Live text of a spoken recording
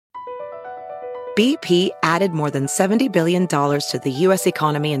BP added more than $70 billion to the U.S.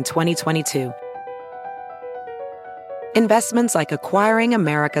 economy in 2022. Investments like acquiring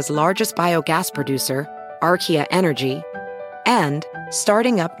America's largest biogas producer, Archaea Energy, and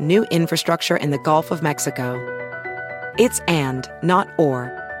starting up new infrastructure in the Gulf of Mexico. It's and, not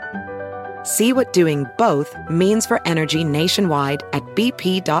or. See what doing both means for energy nationwide at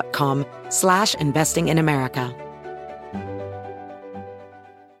bp.com/investing in America.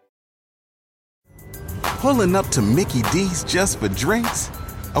 Pulling up to Mickey D's just for drinks?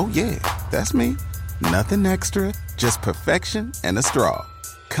 Oh yeah, that's me. Nothing extra, just perfection and a straw.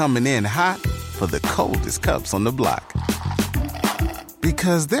 Coming in hot for the coldest cups on the block.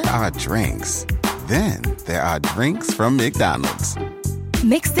 Because there are drinks. Then there are drinks from McDonald's.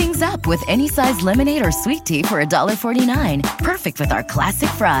 Mix things up with any size lemonade or sweet tea for $1.49. Perfect with our classic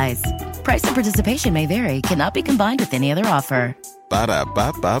fries. Price and participation may vary. Cannot be combined with any other offer.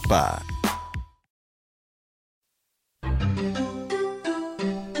 Ba-da-ba-ba-ba.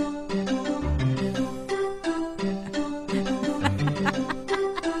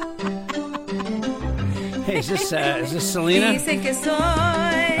 Hey, is this Selena?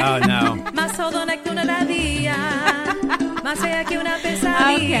 Oh, no.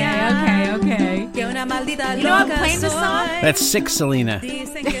 Okay. You know I'm playing this song? That's sick Selena.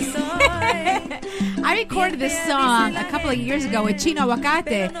 I recorded this song a couple of years ago with Chino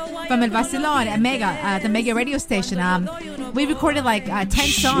Aguacate from El Vacilón at Mega, the Mega radio station. We recorded like 10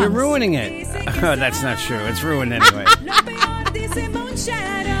 songs. You're ruining it. Oh, that's not true. It's ruined anyway.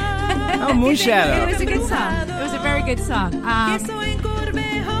 Oh, Moonshadow. It was a good song. It was a very good song. Do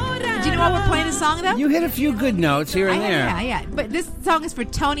you know why we're playing the song, though? You hit a few good notes here and there. Yeah. But this song is for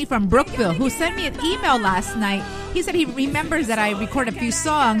Tony from Brookville, who sent me an email last night. He said he remembers that I recorded a few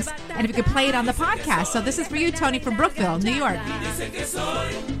songs, and if he could play it on the podcast. So this is for you, Tony from Brookville, New York.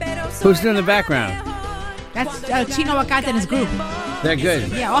 Who's doing the background? That's Chino Aguacate and his group. They're good.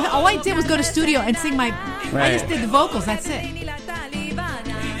 Yeah, all I did was go to studio and sing my... Right. I just did the vocals, that's it.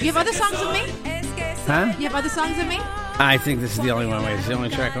 You have other songs with me? Huh? You have other songs with me? I think this is the only one. Wait, it's the only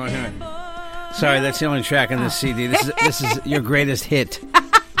track on here. Sorry, that's the only track on this CD. This is your greatest hit.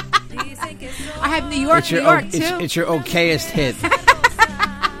 I have New York, too. It's your okayest hit.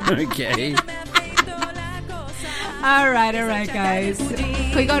 Okay. All right, guys.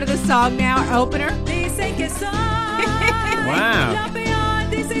 Can we go to the song now, our opener? Wow.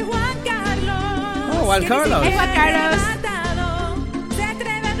 Oh, Juan Carlos. Hey, Juan Carlos.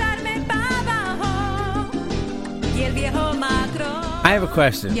 I have a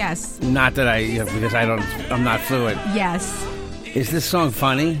question. Yes. Not that because I'm not fluent. Yes. Is this song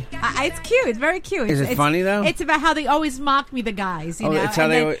funny? It's cute. It's very cute. Is it funny, though? It's about how they always mock me, the guys, you know? It's how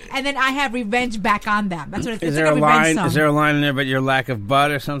and then I have revenge back on them. That's what it's Is like there a a line? revenge song. Is there a line in there about your lack of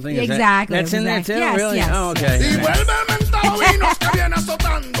butt or something? Exactly. That's in there too? Yes, really? yes, Oh, okay. yes.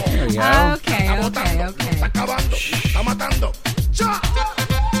 There you go. Okay.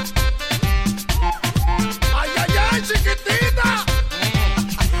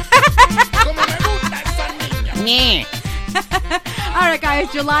 All right, guys,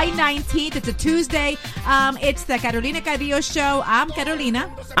 July 19th. It's a Tuesday. It's the Carolina Cadillo Show. I'm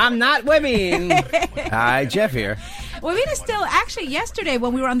Carolina. I'm not women. Hi, Jeff here. Webin is still, actually, yesterday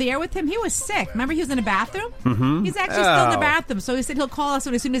when we were on the air with him, he was sick. Remember, he was in the bathroom? Mm-hmm. He's actually still in the bathroom, so he said he'll call us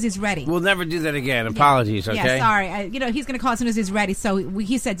as soon as he's ready. We'll never do that again. Apologies, okay? Yeah, sorry. He's going to call as soon as he's ready. So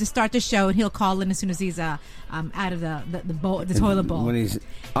he said to start the show, and he'll call in as soon as he's out of the toilet bowl. When he's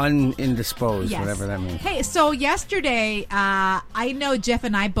indisposed, yes. Whatever that means. Hey, so yesterday, I know Jeff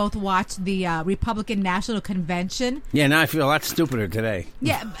and I both watched the Republican National Convention. Yeah, now I feel a lot stupider today.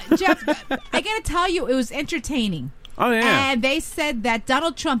 Yeah, Jeff, I got to tell you, it was entertaining. Oh, yeah. And they said that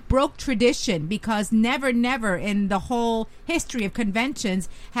Donald Trump broke tradition because never in the whole history of conventions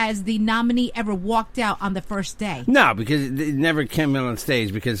has the nominee ever walked out on the first day. No, because it never came in on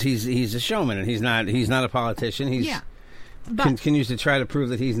stage because he's a showman and he's not a politician. He's continues to try to prove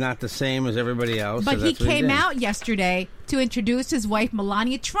that he's not the same as everybody else. But he came out yesterday to introduce his wife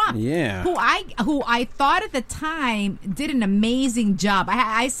Melania Trump. Yeah. Who I thought at the time did an amazing job.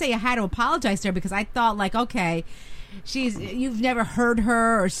 I say I had to apologize to her because I thought like, okay, you've never heard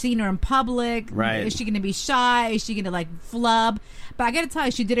her or seen her in public. Right. Is she going to be shy? Is she going to flub? But I got to tell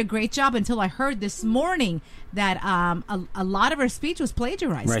you, she did a great job until I heard this morning that a lot of her speech was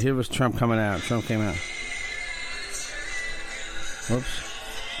plagiarized. Right, here was Trump coming out. Trump came out. Whoops.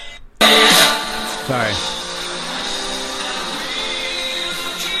 Sorry.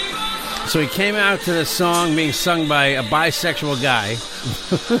 So he came out to the song being sung by a bisexual guy,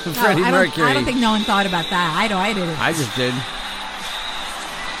 Freddie Mercury. I don't think no one thought about that. I know I didn't. I just did.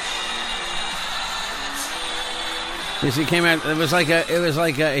 Yes, he came out. It was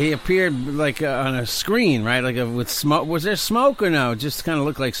like he appeared like on a screen, right? With smoke. Was there smoke or no? It just kind of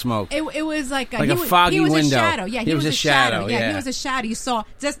looked like smoke. It was like a foggy window. He was a shadow. Yeah, he was a shadow. Yeah, he was a shadow. You saw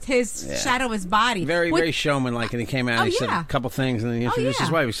just his shadow of his body. Very showman-like, and he came out and he said a couple things, and then he introduced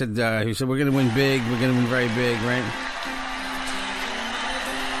his wife. He said, we're going to win big. We're going to win very big, right?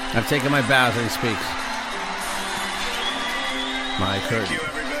 I've taken my bows, and he speaks. Thank you,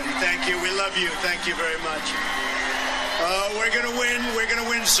 everybody. Thank you. We love you. Thank you very much. We're going to win. We're going to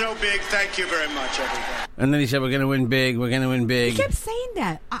win so big. Thank you very much, everybody. And then he said, we're going to win big. We're going to win big. He kept saying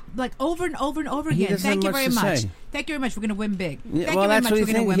that, like over and over and over again. Thank you very much. Thank you very much. We're going to win big. Thank you very much. We're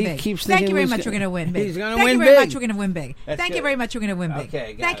going to win big. Thank you very much. We're going to win big. He's going to win big. Thank you very much. We're going to win big. Thank you very much. We're going to win big.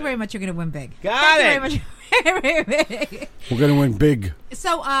 Okay, Thank you very much. We're going to win big. Got it. We're going to win big.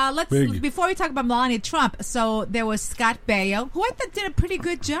 So before we talk about Melania Trump, so there was Scott Baio, who I thought did a pretty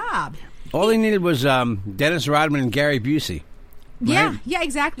good job. All he needed was Dennis Rodman and Gary Busey. Right? Yeah,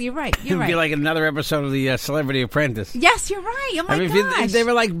 exactly. You're right. It'd be like another episode of the Celebrity Apprentice. Yes, you're right. Oh my gosh. They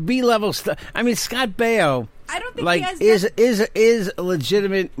were like B-level stuff. I mean, Scott Baio. I don't think like he has was a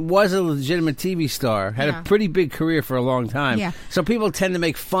legitimate TV star. Had a pretty big career for a long time. Yeah. So people tend to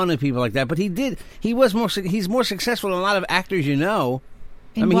make fun of people like that. But he's more successful than a lot of actors you know.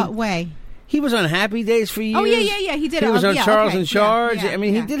 In what way? He was on Happy Days for years. Oh, yeah. He did. He was on Charles in Charge. Yeah, I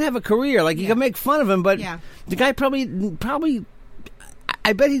mean, he did have a career. Like, you can make fun of him, but the guy probably,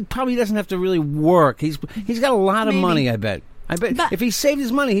 I bet he probably doesn't have to really work. He's got a lot of money, I bet. But if he saved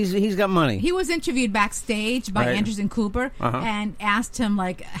his money, he's got money. He was interviewed backstage by Anderson Cooper and asked him,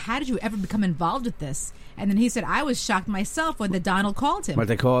 like, how did you ever become involved with this? And then he said, I was shocked myself when the Donald called him. What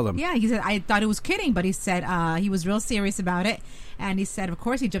they called him? Yeah, he said, I thought he was kidding, but he said he was real serious about it. And he said, of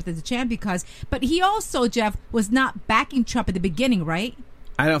course, he jumped at the chance but he also, Jeff, was not backing Trump at the beginning, right?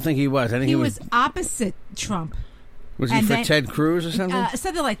 I don't think he was. I think he was opposite Trump. Was he for Ted Cruz or something?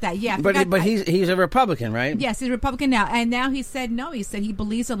 Something like that, yeah. But he's a Republican, right? Yes, he's a Republican now. And now he said no. He said he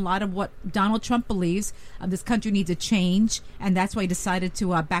believes a lot of what Donald Trump believes. This country needs a change. And that's why he decided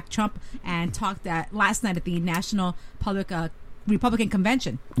to back Trump and talked that last night at the National Republican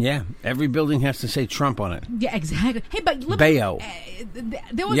Convention. Yeah, every building has to say Trump on it. Yeah, exactly. Hey, but look, Baio.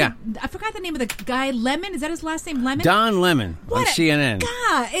 There was I forgot the name of the guy. Lemon, is that his last name? Lemon. Don Lemon on CNN.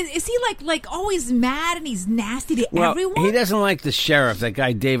 God, is he like always mad and he's nasty to everyone? He doesn't like the sheriff, that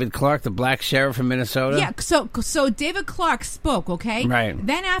guy David Clark, the black sheriff from Minnesota. Yeah. So David Clark spoke. Okay. Right.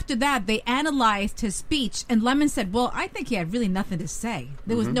 Then after that, they analyzed his speech, and Lemon said, "Well, I think he had really nothing to say.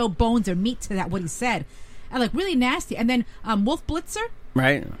 There was no bones or meat to that what he said." Like really nasty. And then Wolf Blitzer,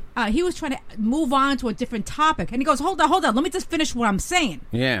 right? He was trying to move on to a different topic, and he goes, "Hold on, let me just finish what I'm saying."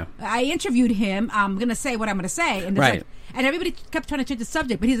 Yeah, I interviewed him. I'm going to say what I'm going to say, and right. And everybody kept trying to change the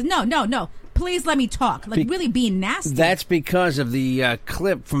subject, but he said, "No, please let me talk." Like really being nasty. That's because of the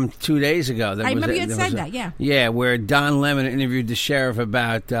clip from 2 days ago. I remember you had said that. Yeah, yeah, where Don Lemon interviewed the sheriff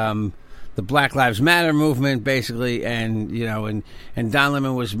about the Black Lives Matter movement, basically, and Don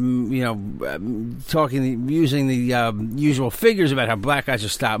Lemon was using the usual figures about how black guys are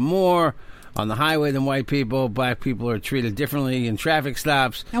stopped more on the highway than white people. Black people are treated differently in traffic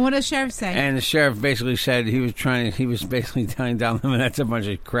stops. And what did the sheriff say? And the sheriff basically said he was basically telling Don Lemon that's a bunch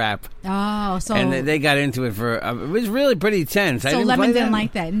of crap. Oh, so and they got into it for it was really pretty tense. So Lemon didn't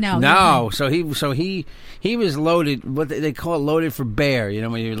like that. No. So he was loaded. What they call it, loaded for bear. You know,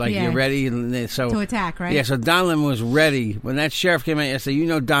 when you're like you're ready to attack, right? Yeah. So Don Lemon was ready when that sheriff came out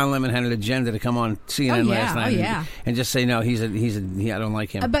yesterday. Don Lemon had an agenda to come on CNN last night. And just say no. I don't like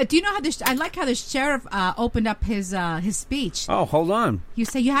him. But do you know how I like how the sheriff opened up his speech. Oh, hold on. You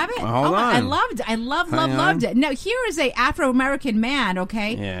say you have it? Hold on. I loved it. I loved it. Now here is a Afro-American man,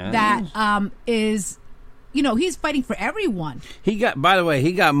 okay, that is, he's fighting for everyone. By the way,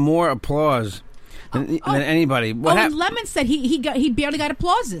 he got more applause than anybody. And Lemon said he barely got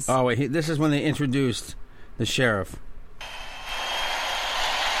applauses. Oh wait, this is when they introduced the sheriff.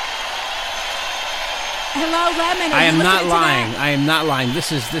 Hello, Lemon. I am not lying. I am not lying.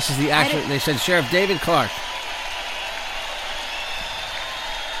 This is the actual. They said Sheriff David Clark.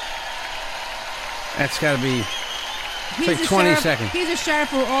 That's got to be. It's like 20 seconds. He's a sheriff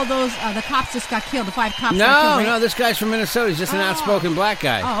for all those. The cops just got killed. The 5 cops. got killed. No. This guy's from Minnesota. He's just an outspoken black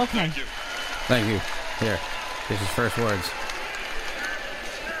guy. Oh, okay. Thank you. Here, here's his first words.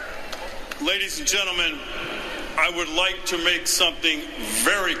 Ladies and gentlemen, I would like to make something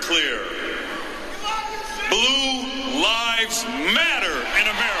very clear. Blue lives matter in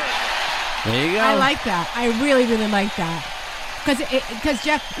America. There you go. I like that. I really, really like that. Because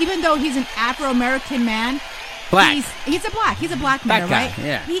Jeff, even though he's an Afro-American man, black. He's a black man, right?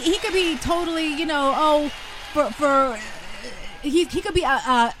 Yeah. He could be totally, he could be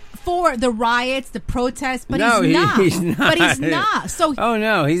for the riots, the protests, but no, he's not. But he's not. So, oh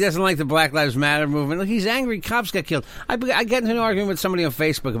no, he doesn't like the Black Lives Matter movement. Look, he's angry. Cops got killed. I get into an argument with somebody on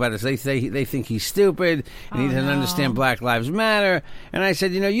Facebook about this. They think he's stupid and he doesn't understand Black Lives Matter. And I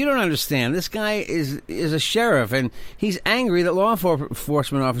said, you don't understand. This guy is a sheriff, and he's angry that law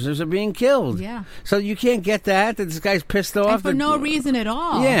enforcement officers are being killed. Yeah. So you can't get that this guy's pissed off and for no reason at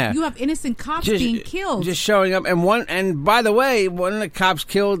all. Yeah. You have innocent cops being killed, just showing up. And by the way, one of the cops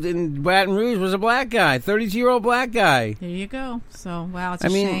killed in Baton Rouge was a black guy, 32-year-old black guy. There you go. So, wow, it's a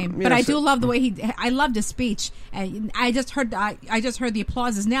shame. But I do love the way I loved his speech. And I just heard the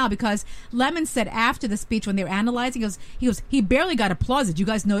applauses now because Lemon said after the speech when they were analyzing, he barely got applause. Did you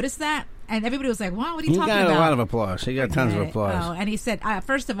guys notice that? And everybody was like, wow, what are you talking about? He got a lot of applause. He got tons of applause. Oh, and he said,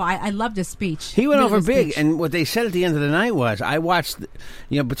 first of all, I loved his speech. He went over big. And what they said at the end of the night was, I watched,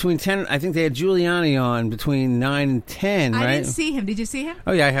 between 10, I think they had Giuliani on between 9 and 10, right? I didn't see him. Did you see him?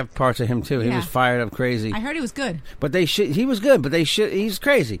 Oh, yeah, I have parts of him, too. He was fired up crazy. I heard he was good. But he was good, but he's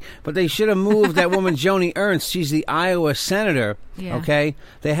crazy. But they should have moved that woman, Joni Ernst. She's the Iowa senator, okay?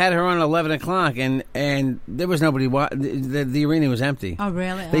 They had her on at 11 o'clock, and there was nobody. The arena was empty. Oh,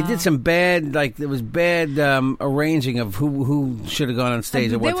 really? They did some bad, there was bad arranging of who should have gone on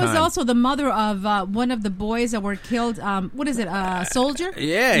stage at what time. There was also the mother of one of the boys that were killed. What is it? A soldier?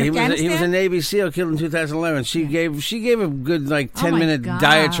 Yeah, he was a Navy SEAL killed in 2011. She gave a good 10-minute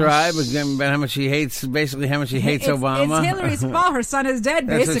diatribe about how much he hates Obama. It's Hillary's fault. Her son is dead.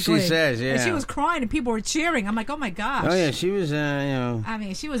 That's basically. what she says. Yeah, and she was crying and people were cheering. I'm like, oh my gosh. Oh yeah, she was. I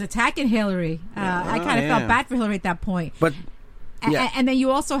mean, she was attacking Hillary. I kind of felt bad for Hillary at that point. But. Yeah. And then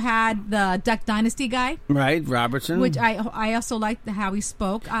you also had the Duck Dynasty guy. Right, Robertson. Which I also liked how he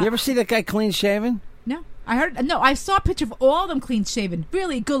spoke. You ever see that guy clean shaven? No. I saw a picture of all of them clean shaven.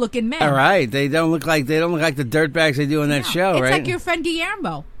 Really good looking men. All right. They don't look like the dirtbags they do on that show, right? It's like your friend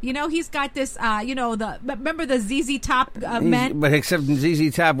Guillermo. He's got this, remember the ZZ Top men? But except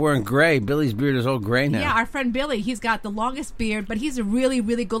ZZ Top wearing gray. Billy's beard is all gray now. Yeah, our friend Billy, he's got the longest beard, but he's a really,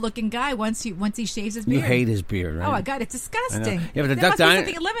 really good looking guy once he shaves his beard. You hate his beard, right? Oh, my God, it's disgusting. Yeah, but the Duck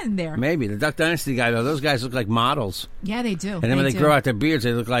Dynasty living there. Maybe. The Duck Dynasty guy, though, those guys look like models. Yeah, they do. And then when they grow out their beards,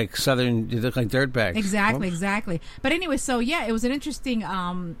 they look like dirtbags. Exactly. But anyway, so yeah, it was an interesting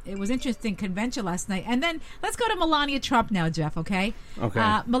convention last night. And then let's go to Melania Trump now, Jeff. Okay.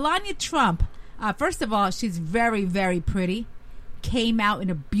 Melania Trump. First of all, she's very, very pretty. Came out in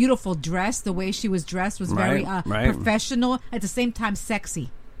a beautiful dress. The way she was dressed was very professional. At the same time, sexy.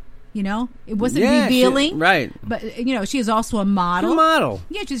 It wasn't revealing, right? But she is also a model.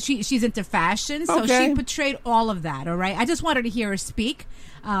 Yeah, she's into fashion, so she portrayed all of that. All right, I just wanted to hear her speak.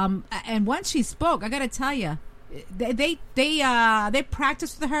 And once she spoke, I got to tell you, they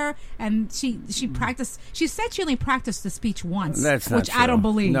practiced with her, and she practiced. She said she only practiced the speech once. That's not which true. I don't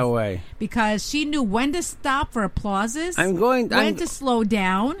believe. No way. Because she knew when to stop for applauses. When to slow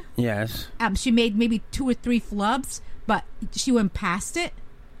down. Yes. She made maybe 2 or 3 flubs, but she went past it.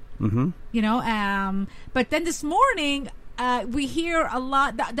 Mm-hmm. But then this morning, we hear a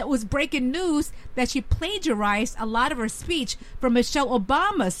lot that was breaking news that she plagiarized a lot of her speech from Michelle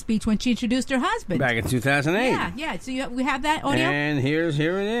Obama's speech when she introduced her husband back in 2008. Yeah. So we have that audio, and here it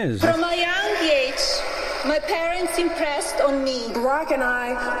is. From a young age, my parents impressed on me. Barack and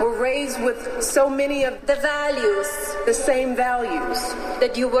I were raised with so many of the values, the same values.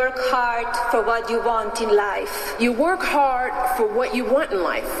 That you work hard for what you want in life. You work hard for what you want in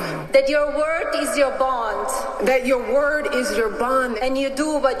life. That your word is your bond. That your word is your bond. And you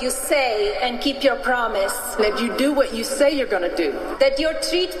do what you say and keep your promise. That you do what you say you're going to do. That you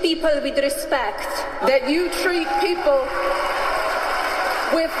treat people with respect. That you treat people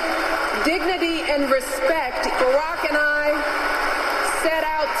with dignity and respect. Barack and I set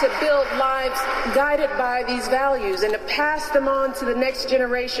out to build lives guided by these values and to pass them on to the next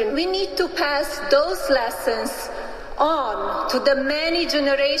generation. We need to pass those lessons on to the many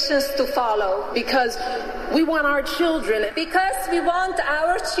generations to follow. Because we want our children. Because we want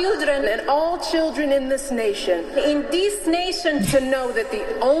our children. And all children in this nation. In this nation. To know that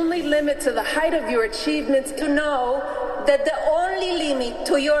the only limit to the height of your achievements. To know that the only limit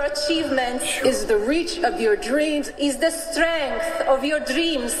to your achievements is the reach of your dreams. Is the strength of your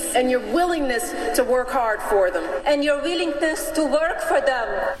dreams. And your willingness to work hard for them. And your willingness to work for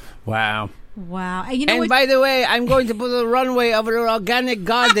them. Wow. Wow. And by the way, I'm going to put a runway over the organic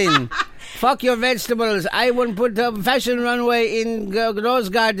garden Fuck your vegetables. I wouldn't put a fashion runway in Rose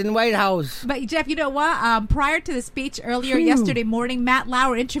Garden, White House. But, Jeff, you know what? Prior to the speech earlier yesterday morning, Matt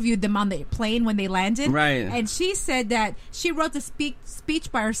Lauer interviewed them on the plane when they landed. Right. And she said that she wrote the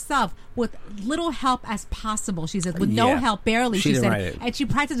speech by herself with little help as possible. She said, with no help, barely. She didn't said, write it. And she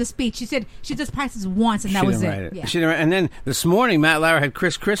practiced the speech. She said she just practiced once, and that was it. Yeah. She didn't write it. And then this morning, Matt Lauer had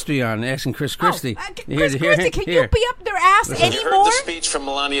Chris Christie on, asking Chris Christie. Chris Christie, can you be up their ass anymore? You heard the speech from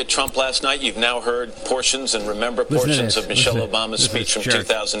Melania Trump last night. You've now heard portions of Michelle Obama's speech from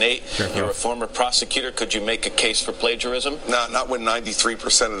 2008. You're a former prosecutor. Could you make a case for plagiarism? No, not when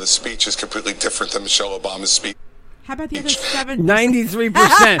 93% of the speech is completely different than Michelle Obama's speech. How about the other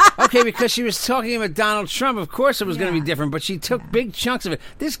 93%. Okay, because she was talking about Donald Trump. Of course it was going to be different, but she took big chunks of it.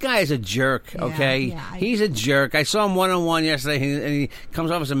 This guy is a jerk, okay? He's a jerk. I saw him one-on-one yesterday, and he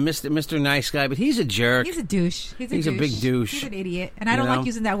comes off as a Mr. Nice Guy, but he's a jerk. He's a douche. He's a big douche. He's an idiot, and I don't like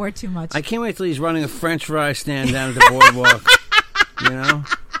using that word too much. I can't wait till he's running a French fry stand down at the boardwalk. Can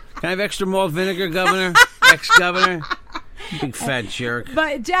I have extra malt vinegar, Governor? Ex-Governor? Big fat jerk.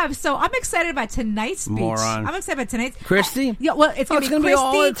 But, Jeff, so I'm excited about tonight's speech. Moron. I'm excited about tonight's. Christie? Yeah, well, it's going to be Christie,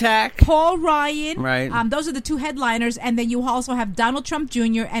 all attack. Paul Ryan. Right. Those are the two headliners. And then you also have Donald Trump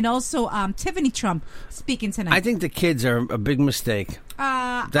Jr. and also Tiffany Trump speaking tonight. I think the kids are a big mistake.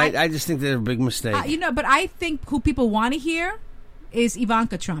 I just think they're a big mistake. But I think who people want to hear is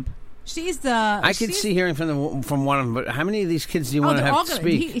Ivanka Trump. She's the. I could see hearing from one of them, but how many of these kids do you want to have to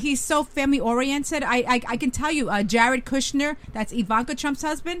speak? He's so family oriented. I can tell you, Jared Kushner, that's Ivanka Trump's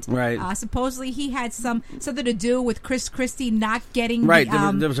husband. Right. Supposedly he had something to do with Chris Christie not getting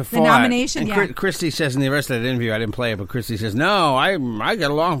there was a the nomination. And Christie says in the rest of that interview, I didn't play it, but Christie says, "No, I get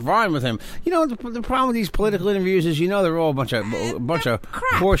along fine with him." The problem with these political interviews is they're all a bunch of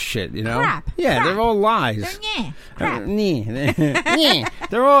horse shit. Crap. Yeah, crap. they're all lies. Crap.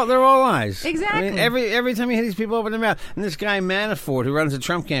 They're all lies. Exactly. I mean, every time you hear these people open their mouth, and this guy Manafort who runs the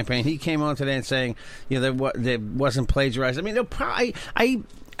Trump campaign, he came on today and saying, there wasn't plagiarized. I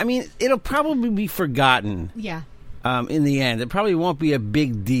mean, it'll probably be forgotten. Yeah. In the end, it probably won't be a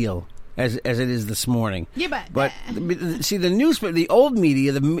big deal as it is this morning. Yeah, but see, the old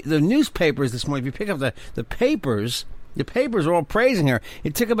media, the newspapers this morning. If you pick up the papers are all praising her.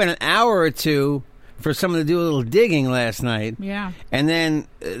 It took about an hour or two for someone to do a little digging last night. Yeah. And then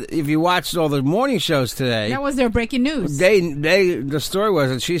if you watched all the morning shows today, that was their breaking news. The story was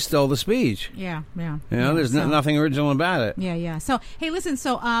that she stole the speech. Yeah. There's nothing original about it. Yeah. So, hey, listen,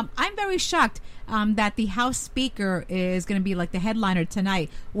 I'm very shocked that the House Speaker is going to be like the headliner tonight,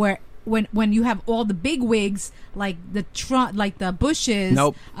 where when you have all the big wigs like the Trump, like the Bushes.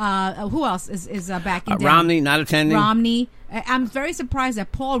 Nope. Who else is backing down? Romney not attending. Romney. I'm very surprised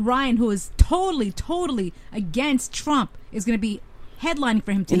that Paul Ryan, who is totally against Trump, is going to be headlining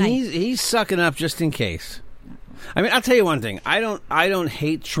for him tonight. He's sucking up just in case. I mean, I'll tell you one thing. I don't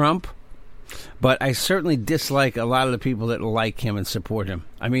hate Trump, but I certainly dislike a lot of the people that like him and support him.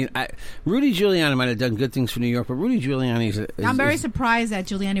 I mean, Rudy Giuliani might have done good things for New York, but Rudy Giuliani I'm very surprised that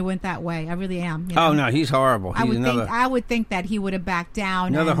Giuliani went that way. I really am. Oh, no, he's horrible. I would think that he would have backed down.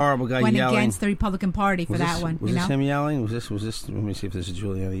 Another horrible guy went yelling. against the Republican Party for that one. Was this him yelling? Was this? Let me see if this is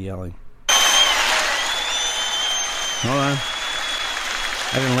Giuliani yelling. Hold on.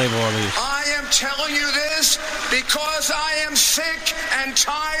 I didn't label all these. I am telling you this because I am sick and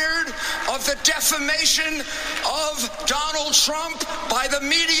tired of the defamation of Donald Trump by the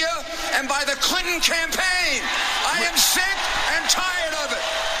media and by the Clinton campaign. I am sick and tired of it.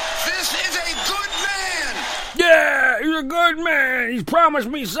 This is a good man. Yeah, he's a good man. He's promised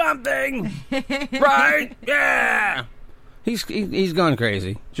me something. Right? Yeah. He's gone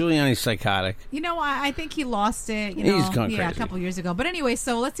crazy. Giuliani's psychotic. I think he lost it. He's gone crazy. A couple years ago. But anyway,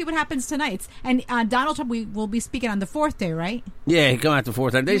 so let's see what happens tonight. And Donald Trump, we will be speaking on the fourth day, right? Yeah, he come out the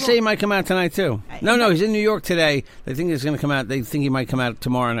fourth day. They say he might come out tonight too. No, he's in New York today. They think he's going to come out. They think he might come out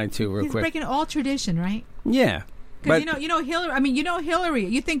tomorrow night too. Real quick. He's breaking all tradition, right? Yeah. Because Hillary. I mean, Hillary.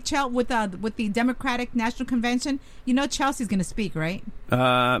 You think with the Democratic National Convention, Chelsea's going to speak, right?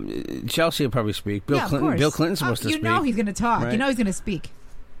 Chelsea will probably speak. Bill Clinton's supposed to speak. He's going to talk. Right? He's going to speak.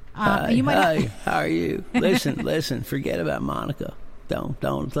 Hi, how are you? Listen. Forget about Monica.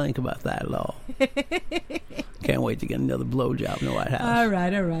 Don't think about that at all. Can't wait to get another blowjob in the White House. All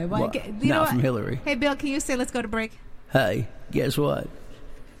right. Well, not from Hillary. Hey, Bill, can you say let's go to break? Hey, guess what?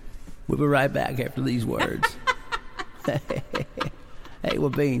 We'll be right back after these words. Hey, well,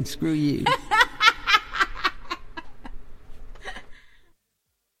 Bean, screw you.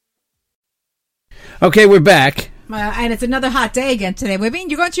 Okay, we're back. And it's another hot day again today. Bean,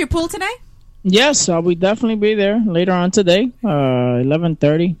 you going to your pool today? Yes, I will definitely be there later on today,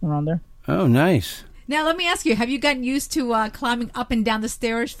 11:30, around there. Oh, nice. Now, let me ask you, have you gotten used to climbing up and down the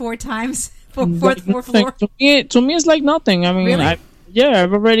stairs 4 times? Fourth floor? To me, it's like nothing. I mean, really?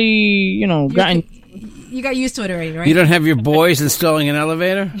 I've already, gotten... You got used to it already, right? You don't have your boys installing an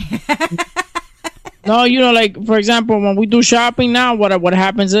elevator? No, like, for example, when we do shopping now, what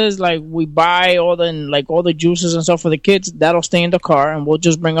happens is, like, we buy all the juices and stuff for the kids. That'll stay in the car, and we'll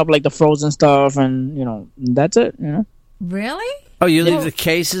just bring up, like, the frozen stuff, and, that's it, Really? Oh, you leave the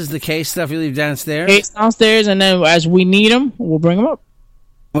case stuff you leave downstairs? Case downstairs, and then as we need them, we'll bring them up.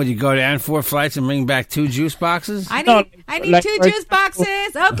 Well, you go down 4 flights and bring back 2 juice boxes? I need 2 juice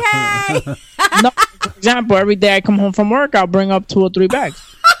boxes. Okay. No, for example, every day I come home from work, I'll bring up 2 or 3 bags.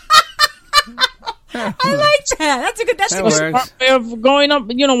 I like that. That's a smart way of going up.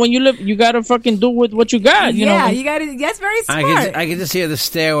 When you live, you gotta fucking do with what you got. You gotta. That's very smart. I can just hear the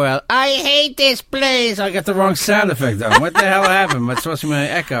stairwell. I hate this place. I got the wrong sound effect on. What the hell happened? What's supposed to be my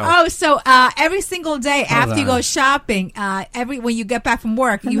echo? Oh, so every single day after you go shopping, when you get back from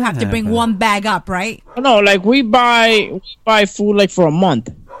work, you have to bring 1 bag up, right? No, like we buy food like for a month.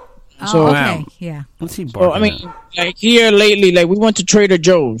 So, okay, yeah. Let's see. So, I mean, like here lately, like we went to Trader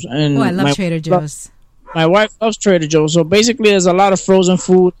Joe's, and I love Trader Joe's. My wife loves Trader Joe's, so basically, there's a lot of frozen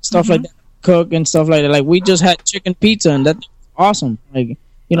food stuff like that, cook and stuff like that. Like we just had chicken pizza, and that's awesome. Like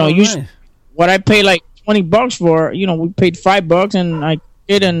usually, what I pay like $20 for, we paid $5, and I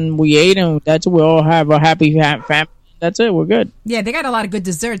did, and we ate, and that's we all have a happy family. That's it. We're good. Yeah, they got a lot of good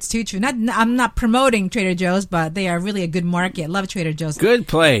desserts too. True. I'm not promoting Trader Joe's, but they are really a good market. Love Trader Joe's. Good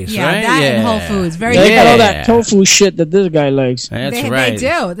place, yeah, right? That and Whole Foods. Very They good. got all that tofu shit that this guy likes. That's right.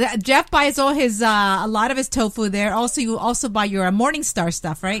 They do. Jeff buys all his a lot of his tofu there. Also, you also buy your Morningstar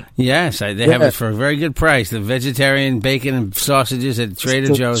stuff, right? Yes, they have it for a very good price. The vegetarian bacon and sausages at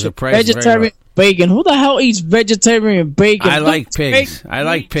Trader Joe's are priced vegetarian bacon. Who the hell eats vegetarian bacon? I like pigs. I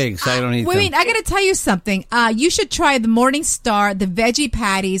like pigs. I don't eat them. Wait, I got to tell you something. You should try the Morningstar, the veggie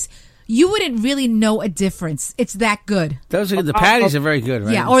patties. You wouldn't really know a difference. It's that good. The patties are very good,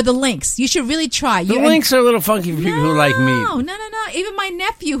 right? Yeah, or the links. You should really try. The links are a little funky for people who like meat. No. Even my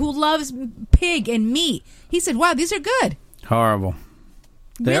nephew who loves pig and meat, he said, "Wow, these are good." Horrible.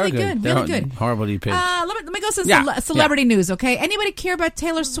 They really are good. Really good. Horrible to eat pigs. Let me go to celebrity news, okay? Anybody care about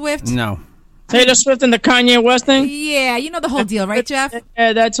Taylor Swift? No. Taylor Swift and the Kanye West thing? Yeah, you know the whole deal, right, Jeff?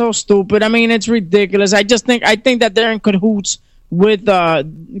 Yeah, that's so stupid. I mean, it's ridiculous. I think that they're in cahoots with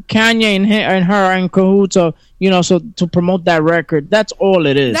Kanye and her are in cahoots, so to promote that record. That's all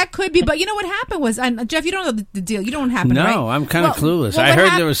it is. That could be, but you know what happened was, Jeff, you don't know the deal. You don't know what happened, right? No, I'm kind of clueless. I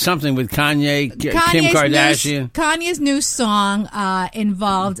heard there was something with Kanye, Kim Kardashian. Kanye's new song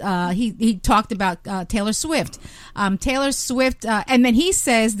involved, he talked about Taylor Swift. Taylor Swift, and then he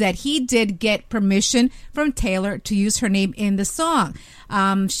says that he did get permission from Taylor to use her name in the song.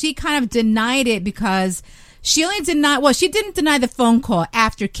 She kind of denied it because she didn't deny the phone call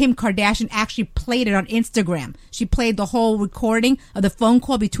after Kim Kardashian actually played it on Instagram. She played the whole recording of the phone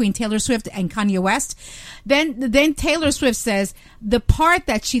call between Taylor Swift and Kanye West. Then Taylor Swift says the part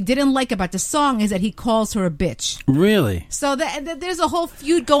that she didn't like about the song is that he calls her a bitch. Really? So there's a whole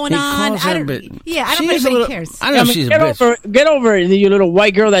feud going on. I don't think anybody cares. I don't know if she's a bitch. Get over it, you little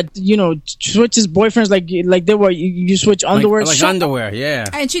white girl that switches boyfriends like they were. You switch underwear, like underwear, yeah.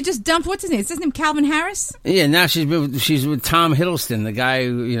 And she just dumped what's his name? Is his name Calvin Harris? Yeah, now she's with Tom Hiddleston, the guy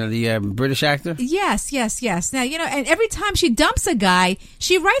the British actor. Yes. Now and every time she dumps a guy,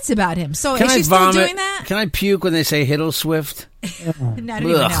 she writes about him. So is she still doing that? Can I puke when they say Hiddle Swift? No, I don't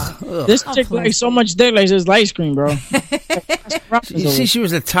even know. This chick likes so much dick like this ice cream, bro. You see, she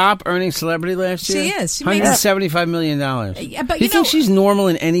was the top earning celebrity last year. She is. She $175 million. But you think she's normal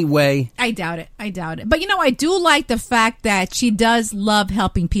in any way? I doubt it. But I do like the fact that she does love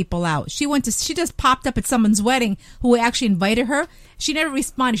helping people out. She just popped up at someone's wedding who actually invited her. She never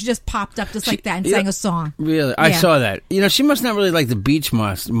responded. She just popped up like that and sang a song. Really? Yeah. I saw that. She must not really like the beach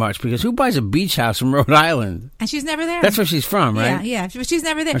much because who buys a beach house from Rhode Island? And she's never there. That's where she's from, right? Yeah. She's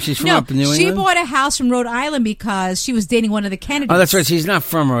never there. Or she's from up in New England? She bought a house from Rhode Island because she was dating one of the Kennedys. Oh, that's right. She's not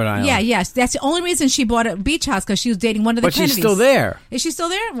from Rhode Island. Yeah, yes. That's the only reason she bought a beach house, because she was dating one of the Kennedys. But she's still there. Is she still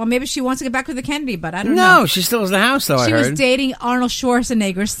there? Well, maybe she wants to get back with the Kennedy, but I don't know. No, she still has the house, though, She I heard. was dating Arnold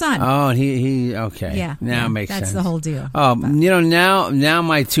Schwarzenegger's son. Oh, and he okay. Yeah. Now it makes sense. That's the whole deal. Oh, now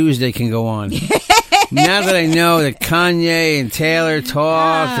my Tuesday can go on. Now that I know that Kanye and Taylor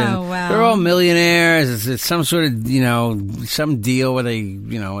talked, they're all millionaires. It's some sort of, some deal where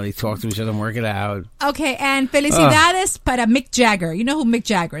they talk to each other and work it out. Okay, and felicidades para Mick Jagger. You know who Mick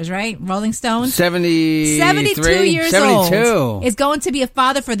Jagger is, right? Rolling Stones. 72 years old. Is going to be a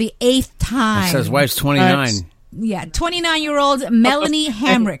father for the 8th time. So his wife's 29. Yeah, 29-year-old Melanie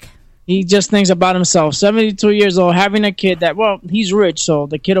Hamrick. He just thinks about himself. 72 years old, having a kid that, well, he's rich, so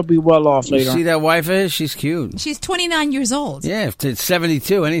the kid will be well off later. You see that wife of his? She's cute. She's 29 years old. Yeah, if it's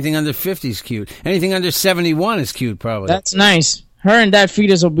 72. Anything under 50 is cute. Anything under 71 is cute, probably. That's nice. Her and that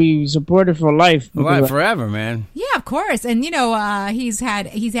fetus will be supported for life. Forever, man. Yeah, of course. And, he's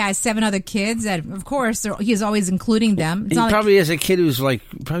had 7 other kids, and, of course, he's always including them. He probably has a kid who's like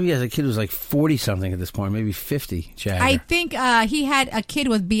 40-something at this point, maybe 50, Jagger. I think he had a kid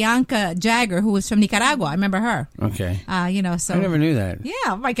with Bianca Jagger, who was from Nicaragua. I remember her. Okay. So I never knew that. Yeah,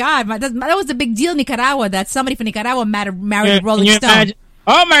 oh, my God. That was a big deal in Nicaragua, that somebody from Nicaragua married a Rolling Stone. Imagine?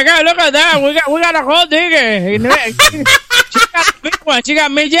 Oh, my God, look at that. We got a gold digger. She got a big one. She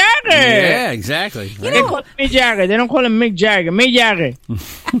got Mick Jagger. Yeah, exactly. They call him Mick Jagger. They don't call him Mick Jagger. Mick Jagger.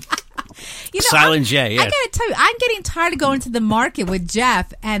 Silent J, yeah. I gotta tell you, I'm getting tired of going to the market with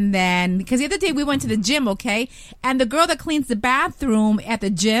Jeff, and then, because the other day we went to the gym, okay, and the girl that cleans the bathroom at the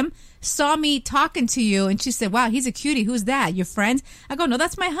gym saw me talking to you, and she said, wow, he's a cutie. Who's that? Your friend? I go, no,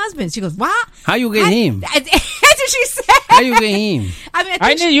 that's my husband. She goes, what? How you get him? That's what she said. How you get him?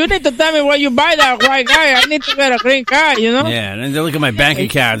 You need to tell me where you buy that white guy. I need to get a green card, Yeah, and they look at my bank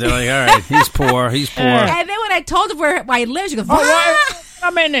account. They're like, all right, he's poor. And then when I told her where I live, she goes, what?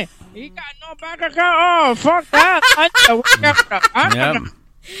 Come in. He got no bank account. Oh, fuck that. Yep.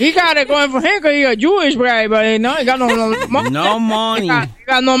 He got it going for him because he's a Jewish guy, but he got no money. No money. He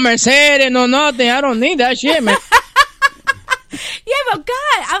got no Mercedes, no nothing. I don't need that shit, man. Yeah, but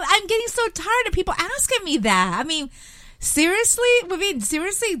God, I'm getting so tired of people asking me that. I mean, seriously?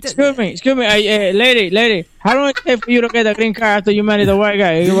 Excuse me. Lady. How long did it take for you to get a green card after you married the white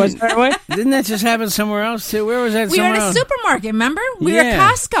guy? It was that way? Didn't that just happen somewhere else, too? Where was that we were in a supermarket, remember? We were at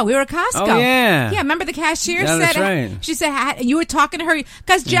Costco. Oh, yeah. Yeah, remember the cashier said, that's right. She said, you were talking to her,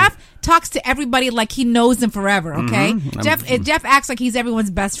 because Jeff talks to everybody like he knows them forever, okay? Mm-hmm. Jeff acts like he's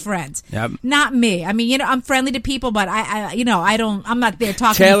everyone's best friend. Yep. Not me. I mean, I'm friendly to people, but I'm not there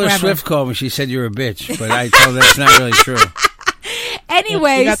talking Taylor forever. Swift called me. She said you're a bitch, but I told her that's not really true.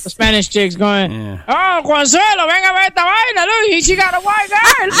 Anyways. You got the Spanish chicks going, Oh, Consuelo, venga ver esta vaina. Look, she got a white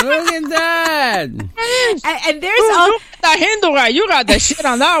guy. Look at that. and there's the Hindu guy. You got the shit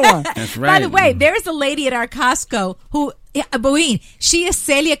on that one. That's right. By the way, there's a lady at our Costco who, Boeing, she is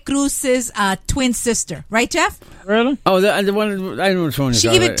Celia Cruz's twin sister. Right, Jeff? Really? Oh, the one, I know which one she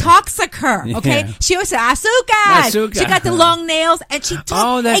even talks like her, okay? Yeah. She always says, Azúcar. She got the long nails, and she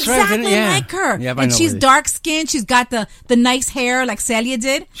talks exactly like her. Yeah, and she's dark-skinned. She's got the nice hair like Celia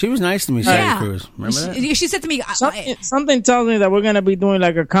did. She was nice to me, Celia Cruz. Remember that? She said to me... Something tells me that we're going to be doing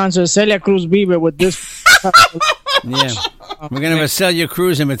like a concert, Celia Cruz Bieber, with this... Yeah. We're going to have a Celia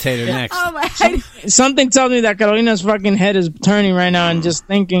Cruz imitator next. Oh, my. Something tells me that Carolina's fucking head is turning right now and just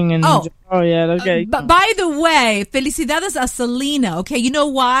thinking and... okay. But by the way, felicidades a Selena, okay? You know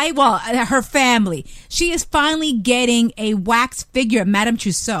why? Well, her family. She is finally getting a wax figure at Madame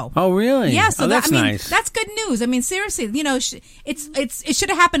Tussauds. Oh, really? Yeah, so that's nice. That's good news. I mean, seriously, it should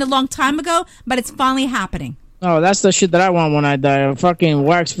have happened a long time ago, but it's finally happening. Oh, that's the shit that I want when I die. A fucking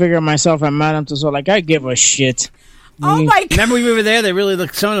wax figure of myself at Madame Tussauds. Like, I give a shit. Oh my God! Remember we were there? They really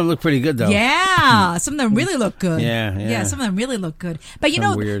look. Some of them look pretty good, though. Yeah, some of them really look good. Yeah. Some of them really look good. But you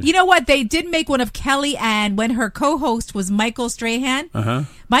know what? They did make one of Kelly, and when her co-host was Michael Strahan.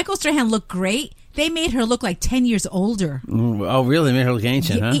 Michael Strahan looked great. They made her look like 10 years older. Oh, really? They made her look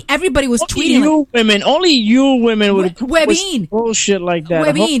ancient, huh? Everybody was tweeting. Only you women would Webin. Bullshit like that.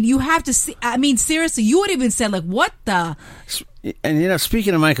 Webin, you have to see. I mean, seriously, you would have even said, like, what the? And,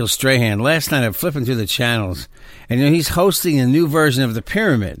 speaking of Michael Strahan, last night I'm flipping through the channels, and, he's hosting a new version of The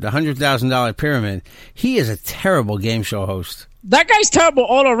Pyramid, the $100,000 Pyramid. He is a terrible game show host. That guy's terrible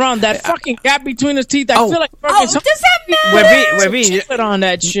all around. That fucking gap between his teeth. I feel like fucking does that matter? Webin on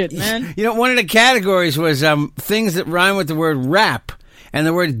that shit, man. One of the categories was things that rhyme with the word rap, and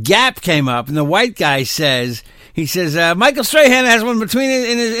the word gap came up, and the white guy says, Michael Strahan has one between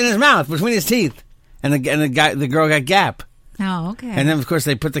in his mouth, between his teeth, and the girl got gap. Oh, okay. And then, of course,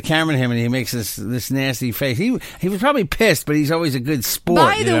 they put the camera in him, and he makes this nasty face. He was probably pissed, but he's always a good sport.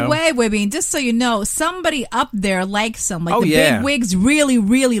 By the way, Webin, just so you know, somebody up there likes him. Like big wigs really,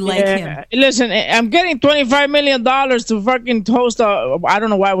 really like him. Listen, I'm getting $25 million to fucking host I don't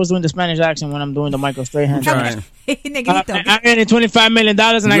know why I was doing the Spanish accent when I'm doing the Michael Strahan. Right. I'm getting $25 million,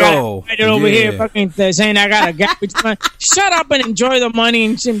 and I got it over here fucking saying I got a gap between. Shut up and enjoy the money.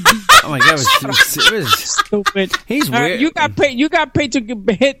 And oh, my God. It was stupid. He's weird. You got paid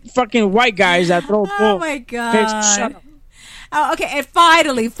to hit fucking white guys that throw balls. Oh my God! Shut up. Oh, okay, and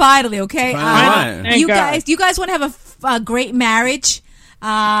finally, okay. You guys want to have a great marriage?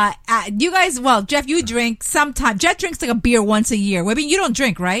 You guys, well, Jeff, you drink sometimes. Jeff drinks like a beer once a year. I mean, you don't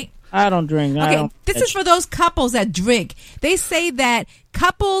drink, right? I don't drink. Okay, this is for those couples that drink. They say that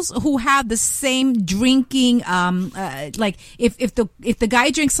couples who have the same drinking, like if the guy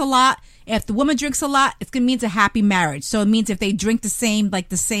drinks a lot, if the woman drinks a lot, it means a happy marriage. So it means if they drink the same,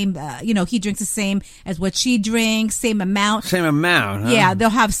 he drinks the same as what she drinks, same amount. Same amount, huh? Yeah, they'll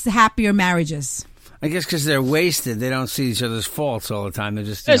have happier marriages. I guess because they're wasted, they don't see each other's faults all the time. They're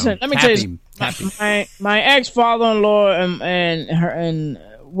just listen. Let me tell you, my ex father-in-law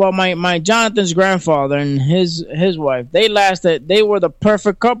my Jonathan's grandfather and his wife, they were the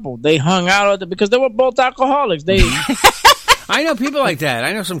perfect couple. They hung out because they were both alcoholics. I know people like that.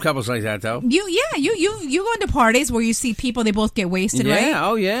 I know some couples like that, though. You go into parties where you see people, they both get wasted, right? Yeah,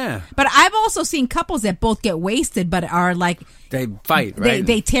 oh yeah. But I've also seen couples that both get wasted, but are like they fight, right?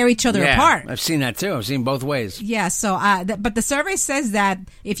 They tear each other apart. I've seen that too. I've seen both ways. Yeah. So, but the survey says that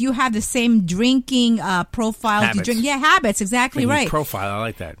if you have the same drinking profile, habits. you drink, habits, exactly right. Profile, I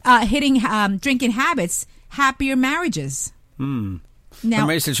like that. Drinking habits, happier marriages. Now,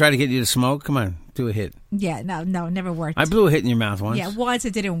 I used to try to get you to smoke. Come on, do a hit. Yeah, no, never worked. I blew a hit in your mouth once. Yeah, once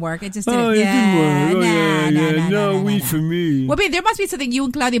it didn't work. It just didn't. It didn't work. No, weed for me. Well, there must be something you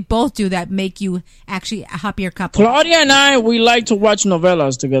and Claudia both do that make you actually a happier couple. Claudia and I, we like to watch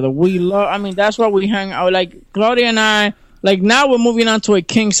novellas together. We love. I mean, that's why we hang out. Like Claudia and I, like now we're moving on to a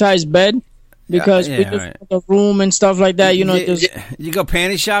king size bed because we just have the room and stuff like that. You know, you go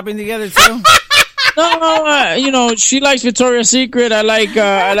panty shopping together too. No, she likes Victoria's Secret. I like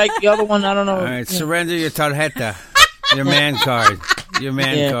the other one. I don't know. All right, surrender your tarjeta, your man card,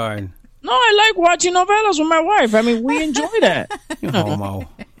 card. No, I like watching novellas with my wife. I mean, we enjoy that. You homo.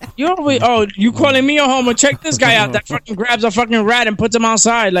 You calling me a homo? Check this guy out. That fucking grabs a fucking rat and puts him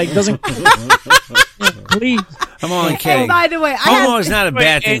outside. Like doesn't. Please. I'm only kidding. By the way, homo is not a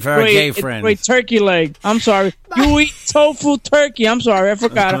bad thing for our gay friends. Wait, turkey leg. I'm sorry. You eat tofu turkey. I'm sorry. I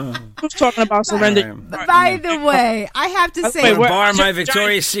forgot. Who's talking about surrender? By the way, I have to say, borrow my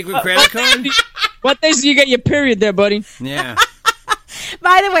Victoria's Secret credit card. What days do you get your period there, buddy? Yeah.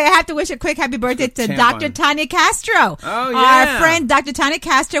 By the way, I have to wish a quick happy birthday to Dr. Tanya Castro. Oh, yeah. Our friend, Dr. Tanya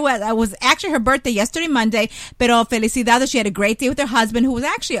Castro, was actually her birthday yesterday, Monday. Pero felicidades. She had a great day with her husband, who was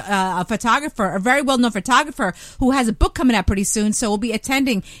actually a photographer, a very well-known photographer, who has a book coming out pretty soon. So we'll be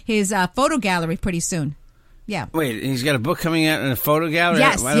attending his photo gallery pretty soon. Yeah. Wait, he's got a book coming out in a photo gallery?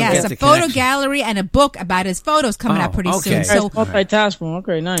 Yes, a photo gallery and a book about his photos coming out pretty soon. So multitasking.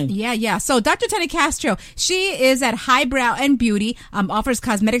 Okay, nice. Yeah. So Dr. Tanya Castro, she is at Highbrow and Beauty, offers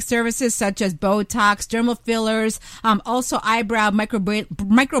cosmetic services such as Botox, dermal fillers, also eyebrow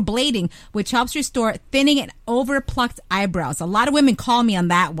microblading, which helps restore thinning and over-plucked eyebrows. A lot of women call me on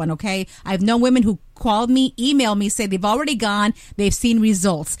that one, okay? I've known women who called me, emailed me, say they've already gone, they've seen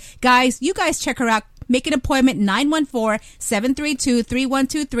results. Guys, you guys check her out. Make an appointment,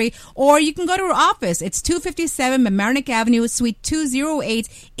 914-732-3123, or you can go to her office. It's 257 Mamaroneck Avenue, Suite 208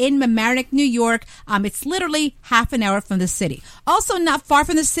 in Mamaroneck, New York. It's literally half an hour from the city. Also, not far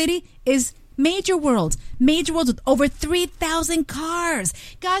from the city is Major World. Major World with over 3,000 cars.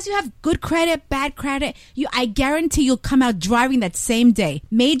 Guys, you have good credit, bad credit. I guarantee you'll come out driving that same day.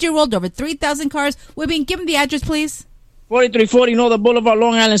 Major World, over 3,000 cars. We've give them the address, please. 4340 Northern Boulevard,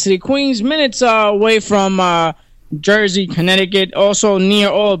 Long Island City, Queens. Minutes away from Jersey, Connecticut. Also near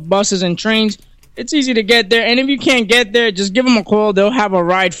all buses and trains. It's easy to get there. And if you can't get there, just give them a call. They'll have a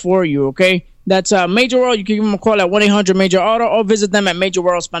ride for you, okay? That's Major World. You can give them a call at 1-800-MAJOR-AUTO or visit them at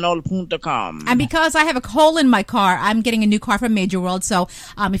MajorWorldSpanol.com. And because I have a hole in my car, I'm getting a new car from Major World. So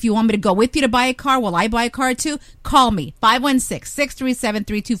if you want me to go with you to buy a car while I buy a car too, call me,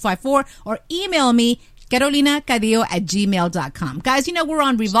 516-637-3254, or email me, CarolinaCadillo@gmail.com. Guys, we're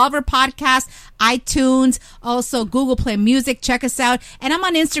on Revolver Podcast, iTunes, also Google Play Music. Check us out. And I'm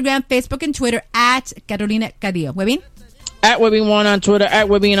on Instagram, Facebook, and Twitter at Carolina Cadillo. Webin? At Webin1 on Twitter, at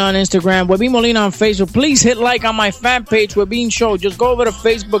Webin on Instagram, Webin Molina on Facebook. Please hit like on my fan page, Webin Show. Just go over to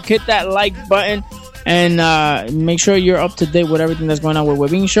Facebook, hit that like button, and make sure you're up to date with everything that's going on with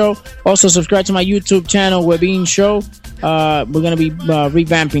Webin Show. Also, subscribe to my YouTube channel, Webin Show. We're going to be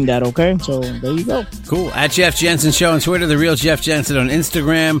revamping that, okay? So, there you go. Cool. At Jeff Jensen Show on Twitter, The Real Jeff Jensen on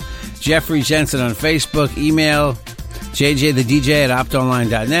Instagram, Jeffrey Jensen on Facebook, email JJTheDJ at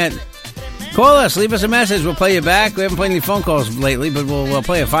optonline.net. Call us. Leave us a message. We'll play you back. We haven't played any phone calls lately, but we'll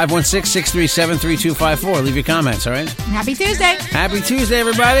play it. 516-637-3254. Leave your comments, all right? Happy Tuesday. Happy Tuesday,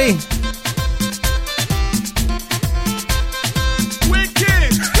 everybody.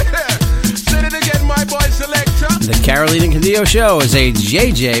 The Carolina Cadillo Show is a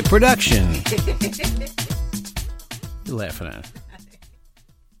JJ production. You're laughing at it.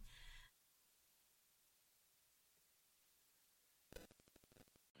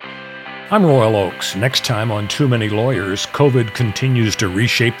 I'm Royal Oakes. Next time on Too Many Lawyers, COVID continues to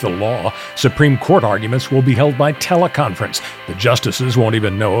reshape the law. Supreme Court arguments will be held by teleconference. The justices won't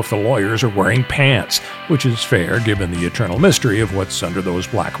even know if the lawyers are wearing pants, which is fair given the eternal mystery of what's under those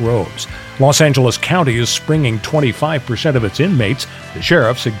black robes. Los Angeles County is springing 25% of its inmates. The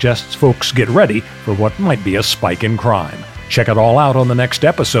sheriff suggests folks get ready for what might be a spike in crime. Check it all out on the next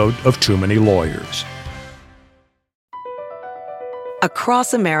episode of Too Many Lawyers.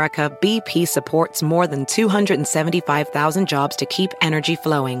 Across America, BP supports more than 275,000 jobs to keep energy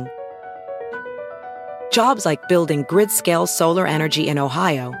flowing. Jobs like building grid-scale solar energy in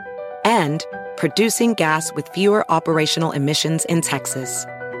Ohio and producing gas with fewer operational emissions in Texas.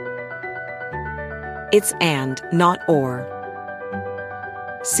 It's and, not or.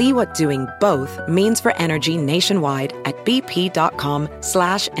 See what doing both means for energy nationwide at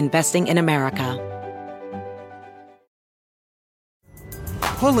bp.com/investing in America.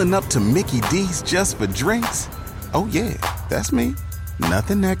 Pulling up to Mickey D's just for drinks? Oh yeah, that's me.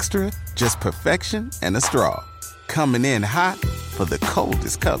 Nothing extra, just perfection and a straw. Coming in hot for the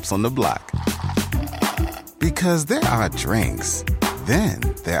coldest cups on the block. Because there are drinks. Then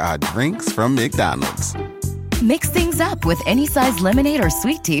there are drinks from McDonald's. Mix things up with any size lemonade or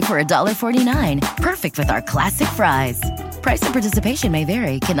sweet tea for $1.49. Perfect with our classic fries. Price and participation may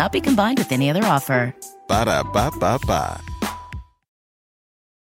vary. Cannot be combined with any other offer. Ba-da-ba-ba-ba.